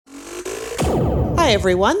Hi,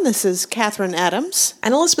 everyone. This is Catherine Adams.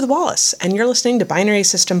 And Elizabeth Wallace. And you're listening to Binary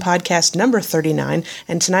System Podcast number 39.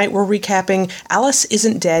 And tonight we're recapping Alice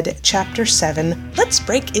Isn't Dead, Chapter 7, Let's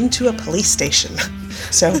Break into a Police Station.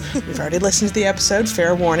 So we've already listened to the episode.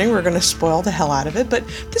 Fair warning, we're going to spoil the hell out of it. But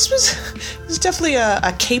this was definitely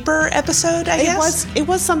a caper episode, I guess. It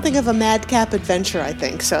was something of a madcap adventure, I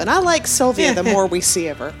think. So, and I like Sylvia the more we see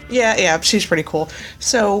of her. Yeah, she's pretty cool.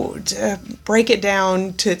 So to break it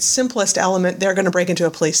down to its simplest element, they're going to break into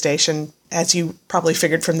a police station, as you probably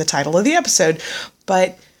figured from the title of the episode.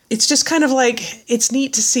 But it's just kind of like, it's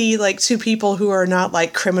neat to see like two people who are not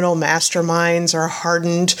like criminal masterminds or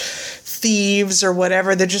hardened thieves or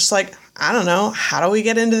whatever. They're just like, I don't know, how do we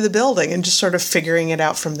get into the building? And just sort of figuring it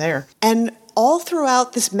out from there. And all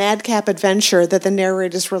throughout this madcap adventure that the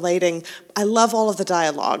narrator is relating, I love all of the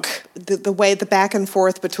dialogue, the way the back and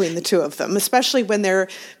forth between the two of them, especially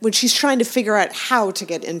when she's trying to figure out how to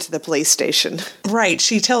get into the police station. Right.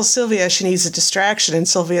 She tells Sylvia she needs a distraction, and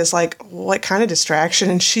Sylvia's like, what kind of distraction?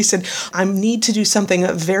 And she said, I need to do something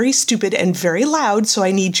very stupid and very loud, so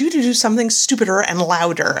I need you to do something stupider and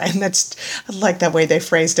louder. And I like that way they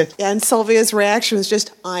phrased it. And Sylvia's reaction was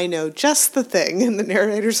just, I know just the thing. And the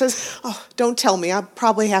narrator says, oh, don't tell me. I'll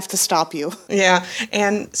probably have to stop you. Yeah.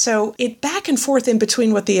 And so it back and forth in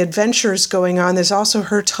between what the adventure is going on. There's also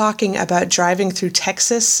her talking about driving through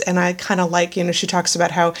Texas. And I kind of like, she talks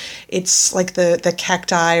about how it's like the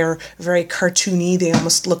cacti are very cartoony. They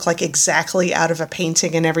almost look like exactly out of a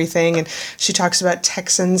painting and everything. And she talks about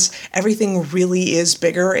Texans. Everything really is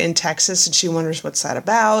bigger in Texas. And she wonders what's that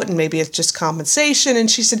about. And maybe it's just compensation. And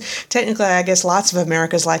she said, technically, I guess lots of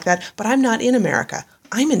America's like that. But I'm not in America.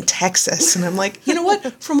 I'm in Texas. And I'm like, you know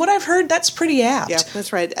what? From what I've heard, that's pretty apt. Yeah,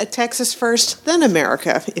 that's right. Texas first, then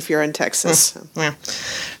America, if you're in Texas. Yeah.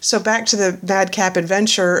 So back to the madcap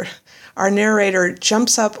adventure. Our narrator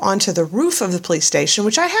jumps up onto the roof of the police station,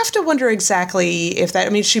 which I have to wonder exactly if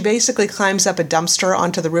she basically climbs up a dumpster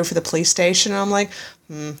onto the roof of the police station. And I'm like,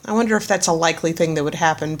 I wonder if that's a likely thing that would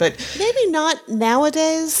happen, but maybe not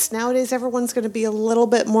nowadays. Nowadays, everyone's going to be a little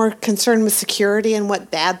bit more concerned with security and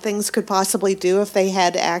what bad things could possibly do if they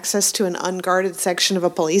had access to an unguarded section of a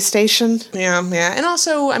police station. Yeah. And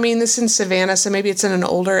also, this is in Savannah, so maybe it's in an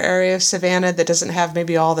older area of Savannah that doesn't have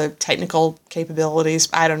maybe all the technical capabilities.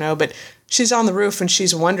 I don't know, but she's on the roof and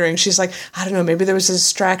she's wondering. She's like, I don't know, maybe there was a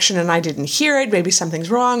distraction and I didn't hear it. Maybe something's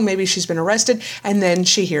wrong. Maybe she's been arrested. And then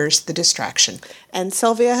she hears the distraction. And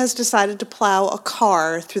Sylvia has decided to plow a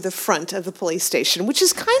car through the front of the police station, which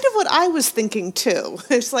is kind of what I was thinking too.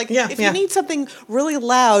 It's like, if you need something really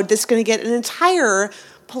loud that's going to get an entire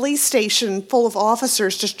police station full of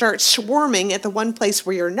officers to start swarming at the one place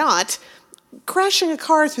where you're not, crashing a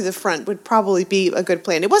car through the front would probably be a good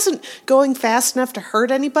plan. It wasn't going fast enough to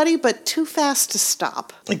hurt anybody, but too fast to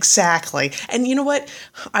stop. Exactly. And you know what?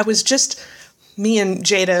 Me and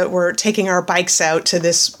Jada were taking our bikes out to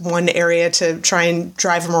this one area to try and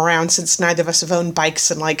drive them around since neither of us have owned bikes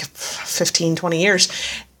in like 15, 20 years.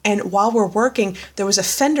 And while we're working, there was a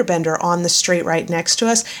fender bender on the street right next to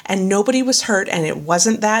us, and nobody was hurt, and it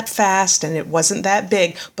wasn't that fast, and it wasn't that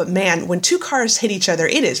big. But man, when two cars hit each other,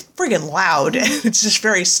 it is friggin' loud. It's just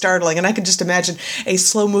very startling, and I can just imagine a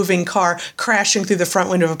slow-moving car crashing through the front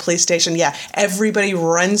window of a police station. Yeah, everybody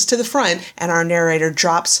runs to the front, and our narrator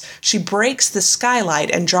she breaks the skylight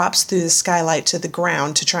and drops through the skylight to the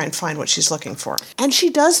ground to try and find what she's looking for. And she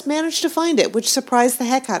does manage to find it, which surprised the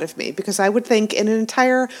heck out of me, because I would think in an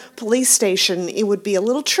entire police station, it would be a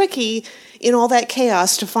little tricky in all that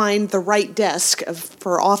chaos to find the right desk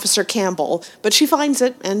for Officer Campbell. But she finds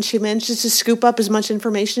it, and she manages to scoop up as much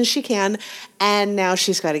information as she can, and now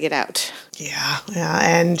she's got to get out. Yeah,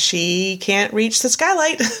 and she can't reach the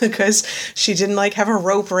skylight because she didn't have a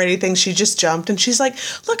rope or anything. She just jumped, and she's like,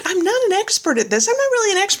 look, I'm not an expert at this. I'm not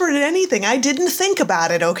really an expert at anything. I didn't think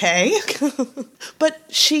about it, okay? But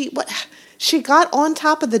she got on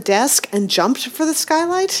top of the desk and jumped for the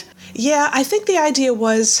skylight? Yeah, I think the idea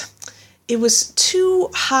was it was too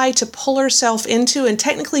high to pull herself into and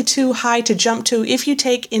technically too high to jump to if you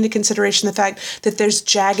take into consideration the fact that there's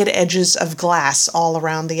jagged edges of glass all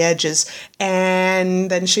around the edges. And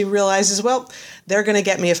then she realizes, well, they're going to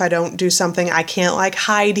get me if I don't do something. I can't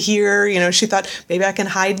hide here. She thought maybe I can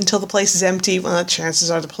hide until the place is empty. Well, chances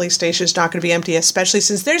are the police station is not going to be empty, especially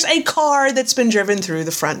since there's a car that's been driven through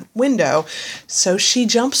the front window. So she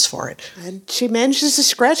jumps for it. And she manages to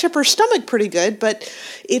scratch up her stomach pretty good, but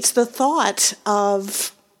it's the thought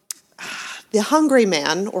of the hungry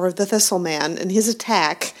man or the thistle man and his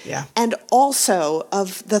attack, and also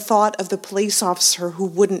of the thought of the police officer who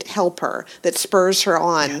wouldn't help her that spurs her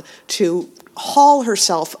on to haul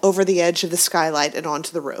herself over the edge of the skylight and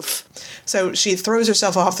onto the roof. So she throws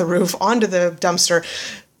herself off the roof onto the dumpster,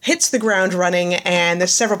 hits the ground running, and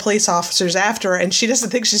there's several police officers after her, and she doesn't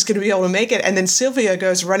think she's going to be able to make it. And then Sylvia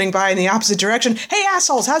goes running by in the opposite direction. Hey,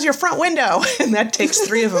 assholes, how's your front window? And that takes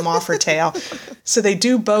 3 of them off her tail. So they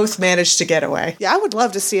do both manage to get away. Yeah, I would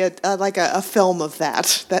love to see a film of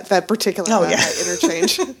that particular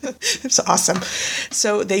interchange. It's awesome.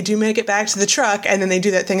 So they do make it back to the truck, and then they do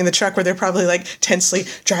that thing in the truck where they're probably like tensely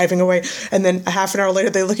driving away. And then a half an hour later,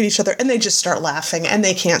 they look at each other and they just start laughing, and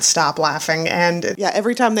they can't stop laughing. And yeah,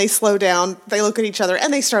 every time they slow down, they look at each other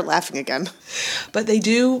and they start laughing again. But they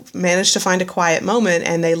do manage to find a quiet moment,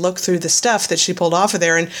 and they look through the stuff that she pulled off of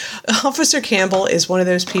there. And Officer Campbell is one of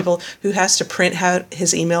those people who has to print out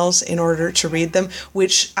his emails in order to read them,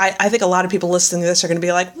 which I think a lot of people listening to this are going to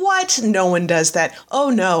be like, what? No one does that. Oh,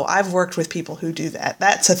 no, I've worked with people who do that.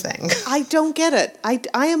 That's a thing. I don't get it.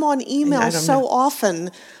 I am on email so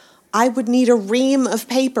often. I would need a ream of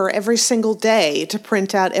paper every single day to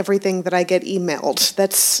print out everything that I get emailed.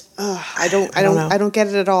 That's I don't get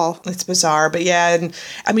it at all. It's bizarre, but yeah, and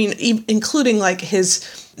I mean, including like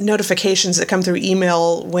his notifications that come through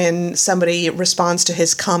email when somebody responds to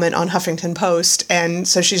his comment on Huffington Post, and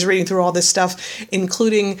so she's reading through all this stuff,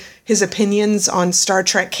 including his opinions on Star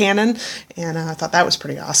Trek canon, and I thought that was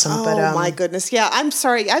pretty awesome. Oh my goodness, yeah. I'm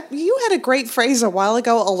sorry, you had a great phrase a while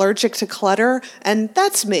ago, allergic to clutter, and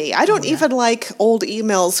that's me. I don't even like old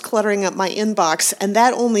emails cluttering up my inbox, and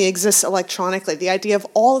that only exists electronically. The idea of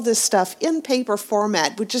all of this stuff in paper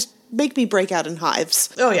format would just make me break out in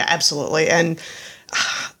hives. Oh yeah, absolutely. And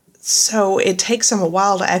so it takes them a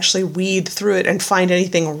while to actually weed through it and find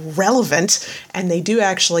anything relevant, and they do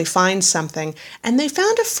actually find something. And they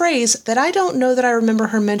found a phrase that I don't know that I remember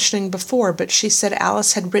her mentioning before, but she said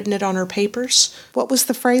Alice had written it on her papers. What was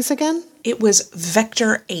the phrase again? It was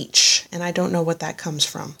Vector H, and I don't know what that comes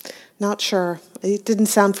from. Not sure. It didn't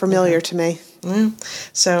sound familiar to me.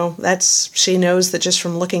 So she knows that just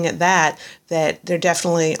from looking at that they're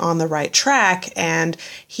definitely on the right track, and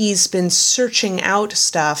he's been searching out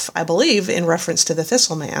stuff, I believe, in reference to the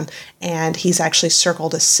Thistleman, and he's actually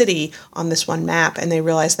circled a city on this one map, and they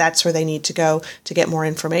realize that's where they need to go to get more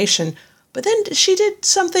information. But then she did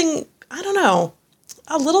something, I don't know,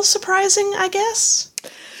 a little surprising, I guess.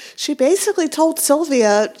 She basically told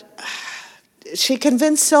Sylvia... She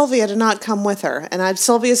convinced Sylvia to not come with her, and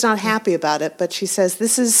Sylvia's not happy about it, but she says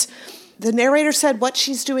the narrator said what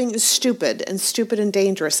she's doing is stupid and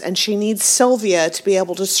dangerous, and she needs Sylvia to be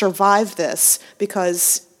able to survive this,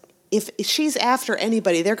 because if she's after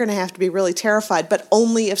anybody, they're going to have to be really terrified, but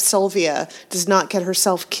only if Sylvia does not get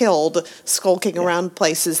herself killed skulking around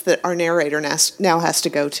places that our narrator now has to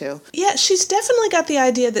go to. Yeah, she's definitely got the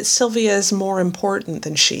idea that Sylvia is more important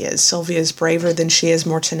than she is. Sylvia is braver than she is,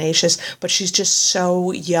 more tenacious, but she's just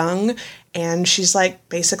so young. And she's like,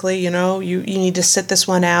 basically, you need to sit this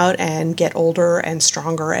one out and get older and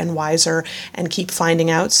stronger and wiser and keep finding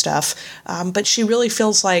out stuff. But she really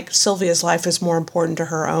feels like Sylvia's life is more important to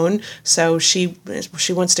her own. So she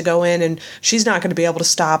wants to go in, and she's not going to be able to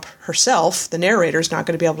stop herself. The narrator's not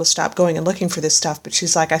going to be able to stop going and looking for this stuff. But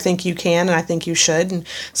she's like, I think you can, and I think you should. And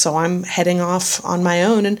so I'm heading off on my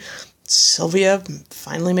own. And Sylvia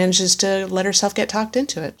finally manages to let herself get talked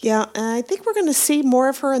into it. Yeah, I think we're going to see more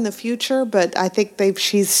of her in the future, but I think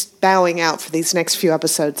she's bowing out for these next few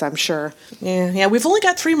episodes, I'm sure. Yeah, we've only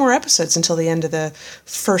got 3 more episodes until the end of the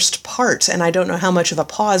first part, and I don't know how much of a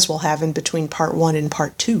pause we'll have in between part 1 and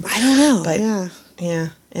part 2. I don't know, but yeah.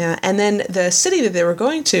 And then the city that they were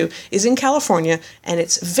going to is in California, and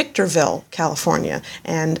it's Victorville, California.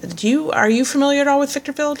 And are you familiar at all with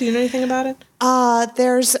Victorville? Do you know anything about it?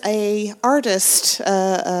 There's a artist,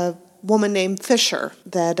 a woman named Fisher,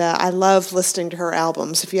 that I love listening to her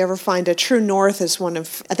albums. If you ever find a True North is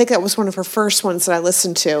I think that was one of her first ones that I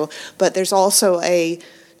listened to. But there's also a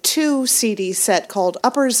 2 CD set called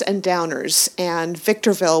Uppers and Downers, and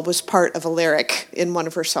Victorville was part of a lyric in one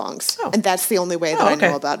of her songs. Oh. And that's the only way that I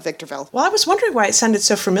know about Victorville. Well, I was wondering why it sounded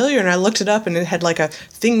so familiar, and I looked it up, and it had like a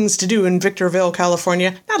things to do in Victorville,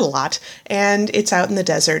 California. Not a lot. And it's out in the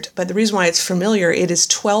desert. But the reason why it's familiar, it is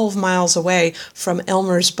 12 miles away from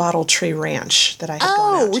Elmer's Bottle Tree Ranch that I had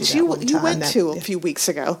gone out to. Which you went to a few weeks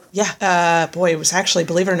ago. Yeah. Boy, it was actually,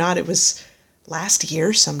 believe it or not, it was last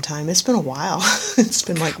year sometime. It's been a while. It's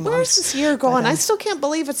been like months. Where's this year going? I still can't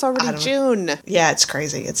believe it's already June. Yeah, it's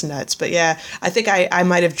crazy. It's nuts. But yeah, I think I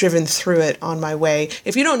might have driven through it on my way.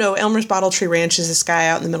 If you don't know, Elmer's Bottle Tree Ranch is this guy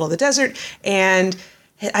out in the middle of the desert, and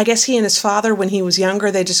I guess he and his father, when he was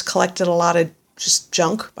younger, they just collected a lot of just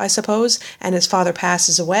junk, I suppose, and his father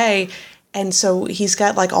passes away. And so he's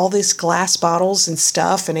got like all these glass bottles and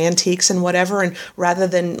stuff and antiques and whatever. And rather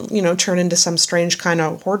than, turn into some strange kind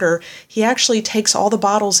of hoarder, he actually takes all the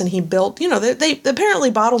bottles and he built, they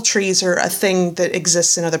apparently bottle trees are a thing that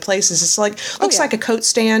exists in other places. It's like, looks like a coat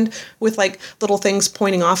stand with like little things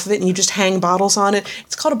pointing off of it and you just hang bottles on it.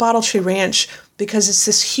 It's called a bottle tree ranch because it's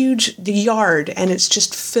this huge yard and it's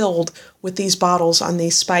just filled with these bottles on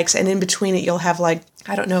these spikes. And in between it, you'll have like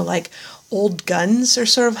old guns are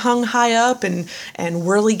sort of hung high up and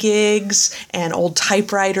whirligigs and old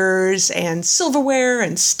typewriters and silverware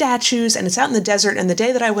and statues. And it's out in the desert. And the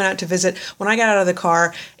day that I went out to visit, when I got out of the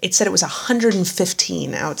car, it said it was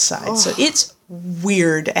 115 outside. Oh. So it's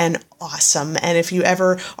weird and awesome. And if you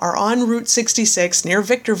ever are on Route 66 near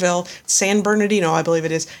Victorville, San Bernardino, I believe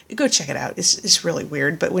it is, go check it out. It's really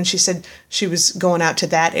weird. But when she said she was going out to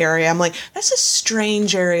that area, I'm like, that's a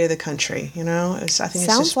strange area of the country, I think Sounds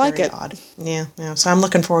it's just like very it. odd. Yeah. So I'm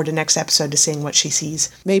looking forward to next episode to seeing what she sees.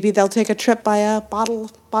 Maybe they'll take a trip by a bottle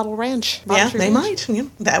ranch. Yeah, they might. Yeah,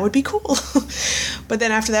 that would be cool. But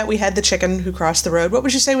then after that, we had the chicken who crossed the road. What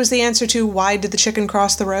would you say was the answer to why did the chicken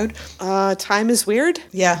cross the road? Time is weird.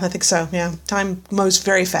 Yeah, I think so. Yeah, time moves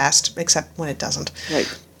very fast, except when it doesn't. Right.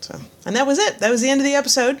 So, and that was it. That was the end of the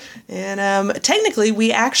episode. And technically,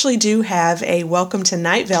 we actually do have a Welcome to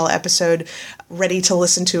Night Vale episode ready to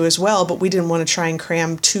listen to as well, but we didn't want to try and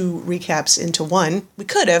cram 2 recaps into one. We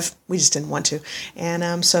could have. We just didn't want to.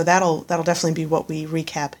 And so that'll definitely be what we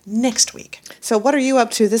recap next week. So what are you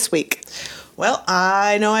up to this week? Well,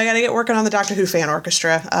 I know I got to get working on the Doctor Who fan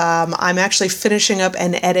orchestra. I'm actually finishing up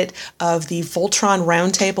an edit of the Voltron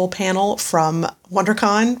Roundtable panel from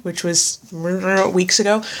WonderCon, which was weeks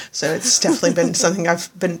ago. So it's definitely been something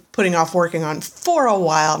I've been putting off working on for a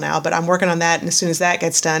while now. But I'm working on that, and as soon as that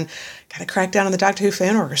gets done, got to crack down on the Doctor Who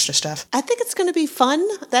fan orchestra stuff. I think it's going to be fun.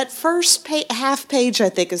 That first half page, I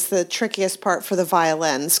think, is the trickiest part for the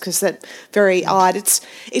violins because that's very odd.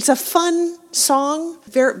 It's a fun song,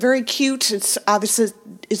 very very cute. It's obviously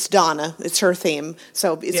it's Donna. It's her theme,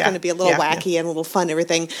 so it's going to be a little wacky and a little fun.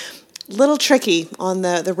 Everything, little tricky on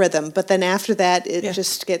the rhythm, but then after that, it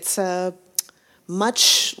just gets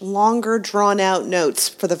much longer, drawn-out notes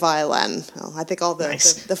for the violin. Oh, I think all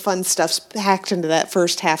the fun stuff's packed into that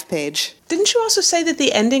first half page. Didn't you also say that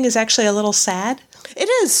the ending is actually a little sad? It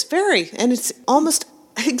is, very. And it's almost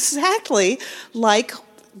exactly like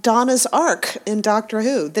Donna's arc in Doctor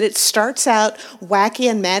Who, that it starts out wacky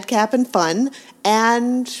and madcap and fun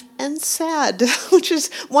and sad, which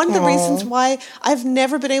is one of the reasons why I've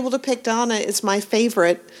never been able to pick Donna as my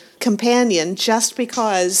favorite companion, just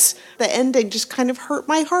because the ending just kind of hurt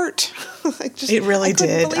my heart. It really did.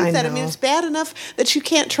 I couldn't believe that. I mean, it's bad enough that you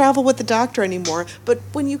can't travel with the Doctor anymore, but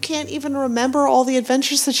when you can't even remember all the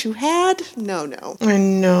adventures that you had, no. I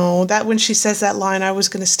know. That when she says that line, I was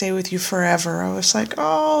going to stay with you forever, I was like,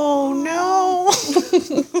 oh no.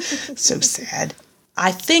 So sad.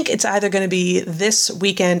 I think it's either going to be this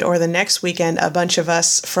weekend or the next weekend. A bunch of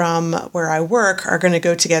us from where I work are going to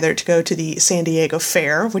go together to go to the San Diego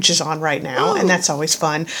Fair, which is on right now, and that's always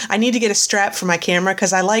fun. I need to get a strap for my camera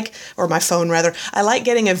because or my phone rather, I like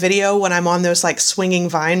getting a video when I'm on those like swinging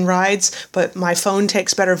vine rides, but my phone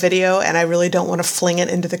takes better video and I really don't want to fling it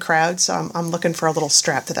into the crowd, so I'm looking for a little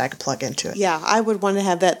strap that I could plug into it. Yeah, I would want to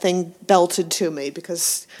have that thing belted to me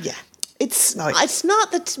because... Yeah. It's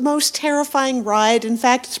not the most terrifying ride. In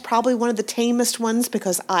fact, it's probably one of the tamest ones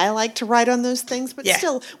because I like to ride on those things. But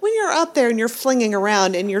still, when you're up there and you're flinging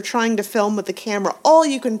around and you're trying to film with the camera, all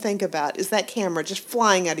you can think about is that camera just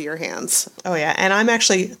flying out of your hands. Oh, yeah. And I'm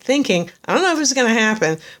actually thinking, I don't know if it's going to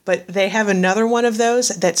happen, but they have another one of those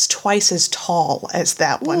that's twice as tall as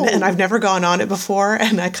that one. Ooh. And I've never gone on it before,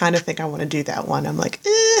 and I kind of think I want to do that one. I'm like,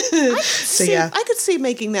 I could see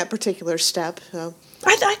making that particular step. So.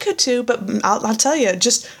 I could too, but I'll tell you,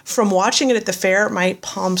 just from watching it at the fair, my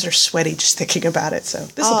palms are sweaty just thinking about it, so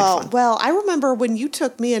this will be fun. Well, I remember when you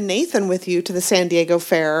took me and Nathan with you to the San Diego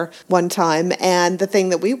Fair one time, and the thing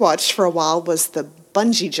that we watched for a while was the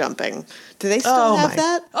bungee jumping. Do they still have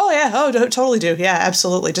that? Oh, yeah. Oh, totally do. Yeah,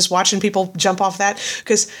 absolutely. Just watching people jump off that,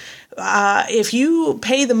 because... if you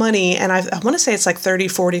pay the money, and I want to say it's like $30,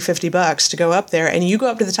 $40, $50 to go up there, and you go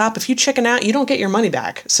up to the top, if you chicken out, you don't get your money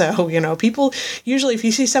back. So, people, usually if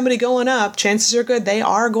you see somebody going up, chances are good they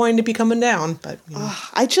are going to be coming down. But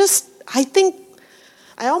I think,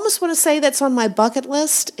 I almost want to say that's on my bucket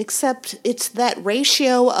list, except it's that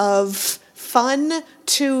ratio of fun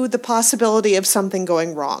to the possibility of something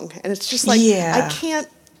going wrong. And it's just like, I can't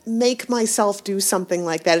make myself do something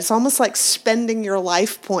like that. It's almost like spending your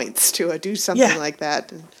life points to do something like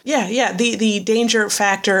that. Yeah. The danger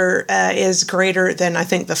factor is greater than I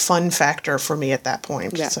think the fun factor for me at that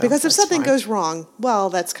point. Yeah, so because if something fine. goes wrong, well,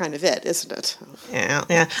 that's kind of it, isn't it? Yeah.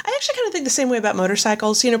 I actually kind of think the same way about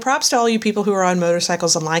motorcycles. Props to all you people who are on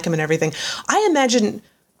motorcycles and like them and everything. I imagine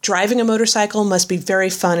driving a motorcycle must be very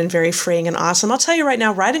fun and very freeing and awesome. I'll tell you right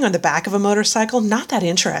now, riding on the back of a motorcycle, not that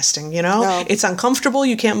interesting, No. It's uncomfortable.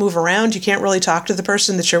 You can't move around. You can't really talk to the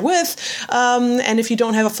person that you're with. And if you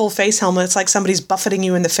don't have a full face helmet, it's like somebody's buffeting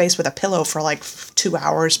you in the face with a pillow for like 2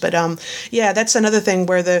 hours. But that's another thing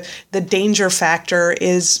where the danger factor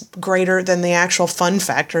is greater than the actual fun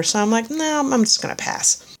factor. So I'm like, no, I'm just going to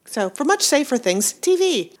pass. So for much safer things,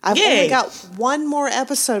 TV. I've only got one more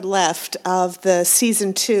episode left of the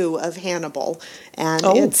season 2 of Hannibal, and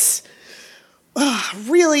it's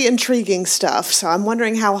really intriguing stuff. So I'm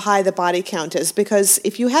wondering how high the body count is, because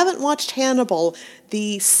if you haven't watched Hannibal,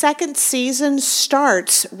 the second season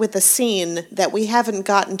starts with a scene that we haven't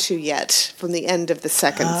gotten to yet from the end of the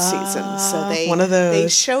second season. So they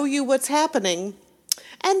show you what's happening.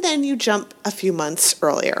 And then you jump a few months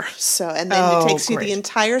earlier. And then it takes you the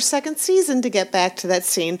entire second season to get back to that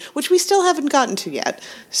scene, which we still haven't gotten to yet.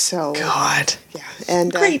 So God. Yeah.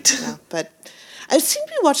 And great. But I seem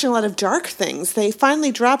to be watching a lot of dark things. They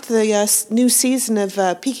finally dropped the new season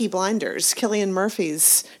of Peaky Blinders, Cillian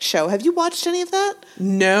Murphy's show. Have you watched any of that?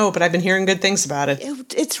 No, but I've been hearing good things about it.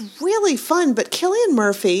 It's really fun, but Cillian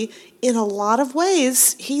Murphy, in a lot of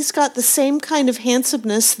ways, he's got the same kind of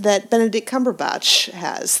handsomeness that Benedict Cumberbatch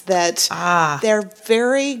has, that they're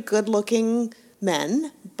very good-looking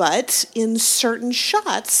men, but in certain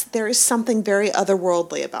shots, there is something very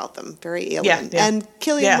otherworldly about them, very alien. Yeah. And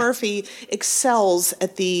Cillian Murphy excels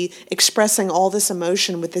at the expressing all this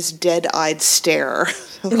emotion with this dead-eyed stare.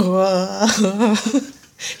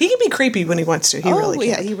 He can be creepy when he wants to. He really can.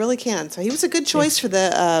 Yeah, he really can. So he was a good choice for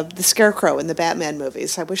the Scarecrow in the Batman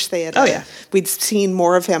movies. I wish they had. We'd seen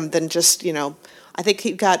more of him than just I think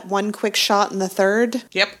he got one quick shot in the third.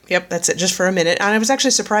 Yep. That's it, just for a minute. And I was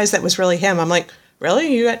actually surprised that was really him. I'm like,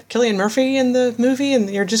 really? You got Cillian Murphy in the movie, and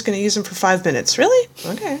you're just going to use him for 5 minutes? Really?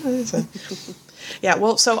 Okay. Yeah,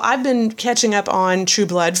 well, so I've been catching up on True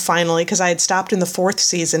Blood finally, because I had stopped in the 4th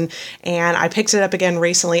season, and I picked it up again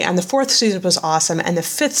recently, and the 4th season was awesome, and the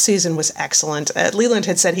 5th season was excellent. Leland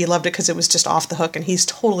had said he loved it because it was just off the hook, and he's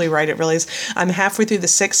totally right, it really is. I'm halfway through the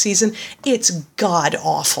 6th season. It's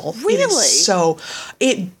god-awful. Really?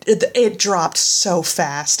 It dropped so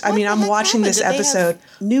fast. I mean, I'm watching this episode.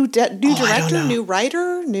 New director, new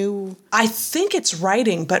writer, new... I think it's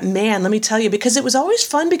writing, but man, let me tell you, because it was always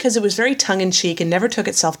fun because it was very tongue-in-cheek and never took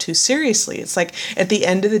itself too seriously. It's like, at the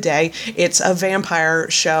end of the day, it's a vampire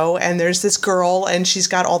show, and there's this girl, and she's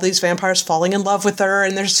got all these vampires falling in love with her,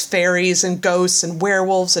 and there's fairies and ghosts and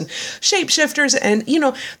werewolves and shapeshifters, and,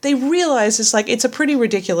 they realize it's a pretty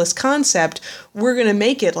ridiculous concept. We're going to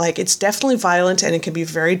make it it's definitely violent, and it can be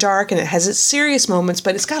very dark, and it has its serious moments,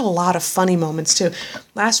 but it's got a lot of funny moments, too.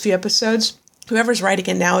 Last few episodes, whoever's writing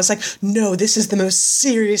it now is like, no, this is the most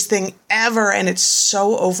serious thing ever. And it's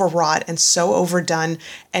so overwrought and so overdone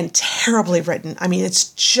and terribly written. I mean,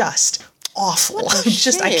 it's just awful.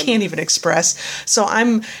 I can't even express. So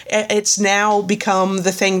it's now become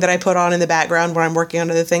the thing that I put on in the background when I'm working on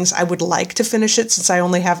other things. I would like to finish it since I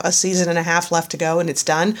only have a season and a half left to go and it's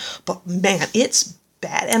done. But man, it's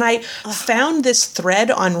bad. And I found this thread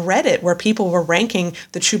on Reddit where people were ranking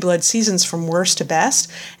the True Blood seasons from worst to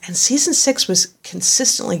best, and season 6 was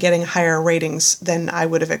consistently getting higher ratings than I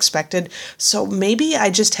would have expected. So maybe I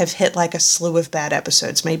just have hit a slew of bad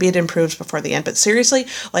episodes. Maybe it improves before the end. But seriously,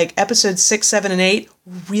 episodes 6, 7, and 8,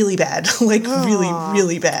 really bad. Really,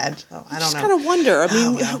 really bad. I don't know. I just kind of wonder. I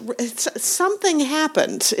mean, something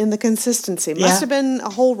happened in the consistency. Must have been a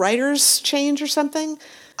whole writer's change or something.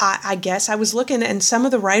 I guess I was looking, and some of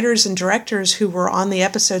the writers and directors who were on the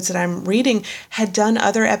episodes that I'm reading had done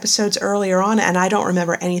other episodes earlier on, and I don't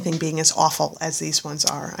remember anything being as awful as these ones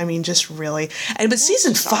are. I mean, just really. But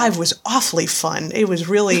season 5 was awfully fun. It was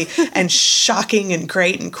really and shocking and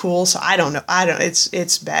great and cool. So I don't know.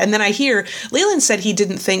 It's bad. And then I hear Leland said he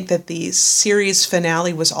didn't think that the series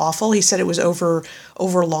finale was awful. He said it was over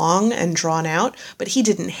long and drawn out, but he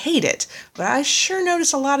didn't hate it. But I sure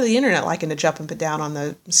noticed a lot of the internet liking to jump up and down on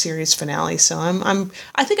the series finale. So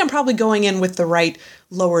I think I'm probably going in with the right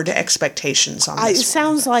lowered expectations on It this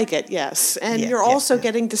sounds like it, yes. And Yeah, you're yeah, also yeah.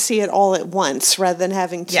 getting to see it all at once rather than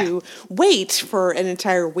having to wait for an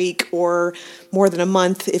entire week or more than a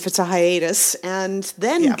month if it's a hiatus and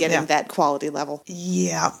then Yeah, getting yeah. that quality level.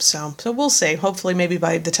 Yeah, so we'll see. Hopefully, maybe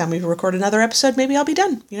by the time we record another episode, maybe I'll be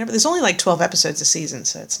done. You know, there's only like 12 episodes a season,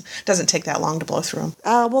 so it doesn't take that long to blow through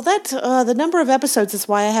them. Well, the number of episodes is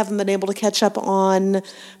why I haven't been able to catch up on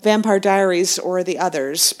Vampire Diaries or the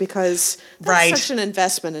others, because that's Right. such an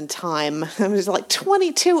investment in time. I mean, it's like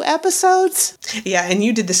 22 episodes. Yeah, and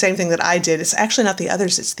you did the same thing that I did. It's actually not the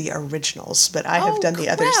others, it's the originals, but I have done the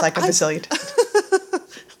others crap. like a bazillion times.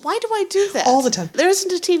 Why do I do that? All the time. There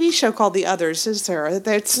isn't a TV show called The Others, is there?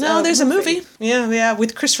 No, there's a movie. Yeah,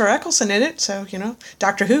 with Christopher Eccleston in it, so,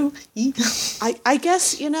 Doctor Who. I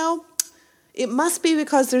guess, it must be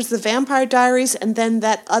because there's the Vampire Diaries and then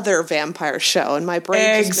that other vampire show, and my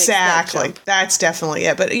brain just makes that Exactly. jump. That's definitely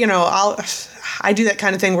it. But, I do that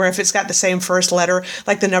kind of thing where if it's got the same first letter,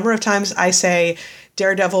 like the number of times I say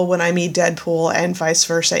Daredevil when I meet Deadpool and vice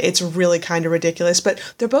versa, it's really kind of ridiculous. But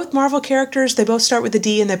they're both Marvel characters. They both start with a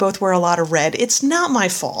D and they both wear a lot of red. It's not my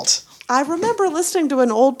fault. I remember listening to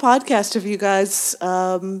an old podcast of you guys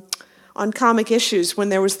on Comic Issues when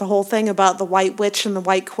there was the whole thing about the White Witch and the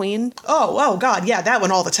White Queen. Oh, God, yeah, that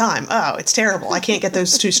one all the time. Oh, it's terrible. I can't get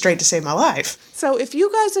those two straight to save my life. So if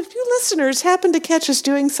you listeners happen to catch us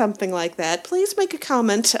doing something like that, please make a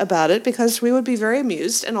comment about it, because we would be very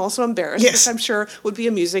amused and also embarrassed, Yes. which I'm sure would be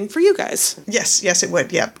amusing for you guys. Yes, it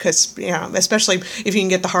would, yeah, because, especially if you can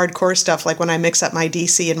get the hardcore stuff, like when I mix up my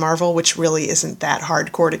DC and Marvel, which really isn't that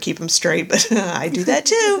hardcore to keep them straight, but I do that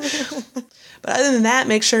too. But other than that,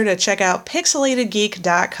 make sure to check out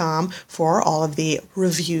pixelatedgeek.com for all of the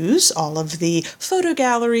reviews, all of the photo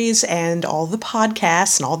galleries, and all the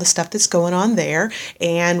podcasts and all the stuff that's going on there.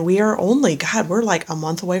 And we are we're like a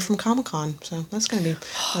month away from Comic-Con, so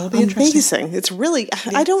that'll be interesting. Amazing. It's really,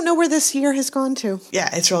 I don't know where this year has gone to. Yeah,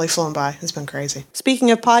 it's really flown by. It's been crazy.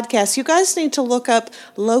 Speaking of podcasts, you guys need to look up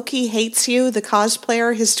Loki Hates You, the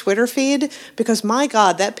cosplayer, his Twitter feed, because my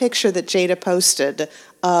God, that picture that Jada posted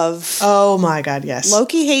of Oh my God, yes.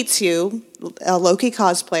 Loki Hates You, a Loki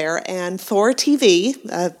cosplayer, and Thor TV,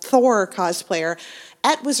 a Thor cosplayer,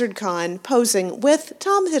 at WizardCon posing with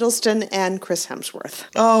Tom Hiddleston and Chris Hemsworth.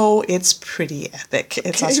 Oh, it's pretty epic.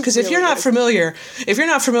 It's awesome. Because if you're really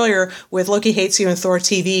not familiar with Loki Hates You and Thor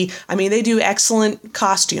TV, I mean, they do excellent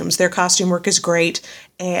costumes. Their costume work is great,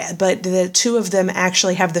 but the two of them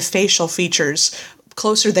actually have the facial features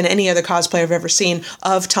closer than any other cosplay I've ever seen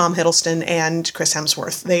of Tom Hiddleston and Chris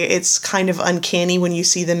Hemsworth. It's kind of uncanny when you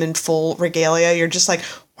see them in full regalia. You're just like,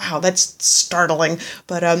 wow, that's startling.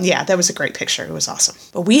 But that was a great picture. It was awesome.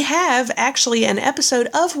 But we have actually an episode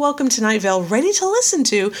of Welcome to Night Vale ready to listen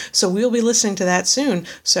to, so we'll be listening to that soon.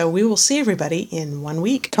 So we will see everybody in 1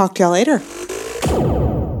 week. Talk to y'all later.